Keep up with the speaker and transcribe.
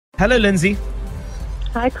Hello, Lindsey.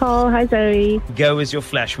 Hi, Cole. Hi, Zoe. Go is your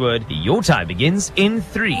flash word. Your time begins in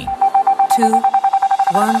 3, 2,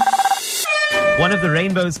 1. One of the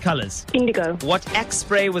rainbow's colors. Indigo. What Axe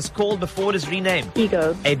spray was called before it is renamed?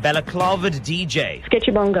 Ego. A balaclavaed DJ.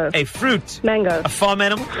 Sketchy bongo. A fruit. Mango. A farm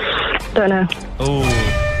animal. Don't know.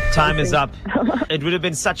 Oh, time is up. It would have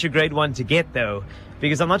been such a great one to get, though,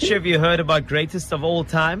 because I'm not sure if you heard about greatest of all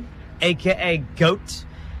time, aka GOAT,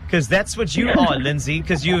 because that's what you are, Lindsey,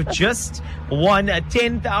 because you've just won a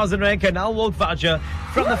 10,000 Rand Canal Walk Voucher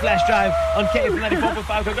from the flash drive on KF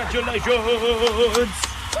 94.5. Congratulations!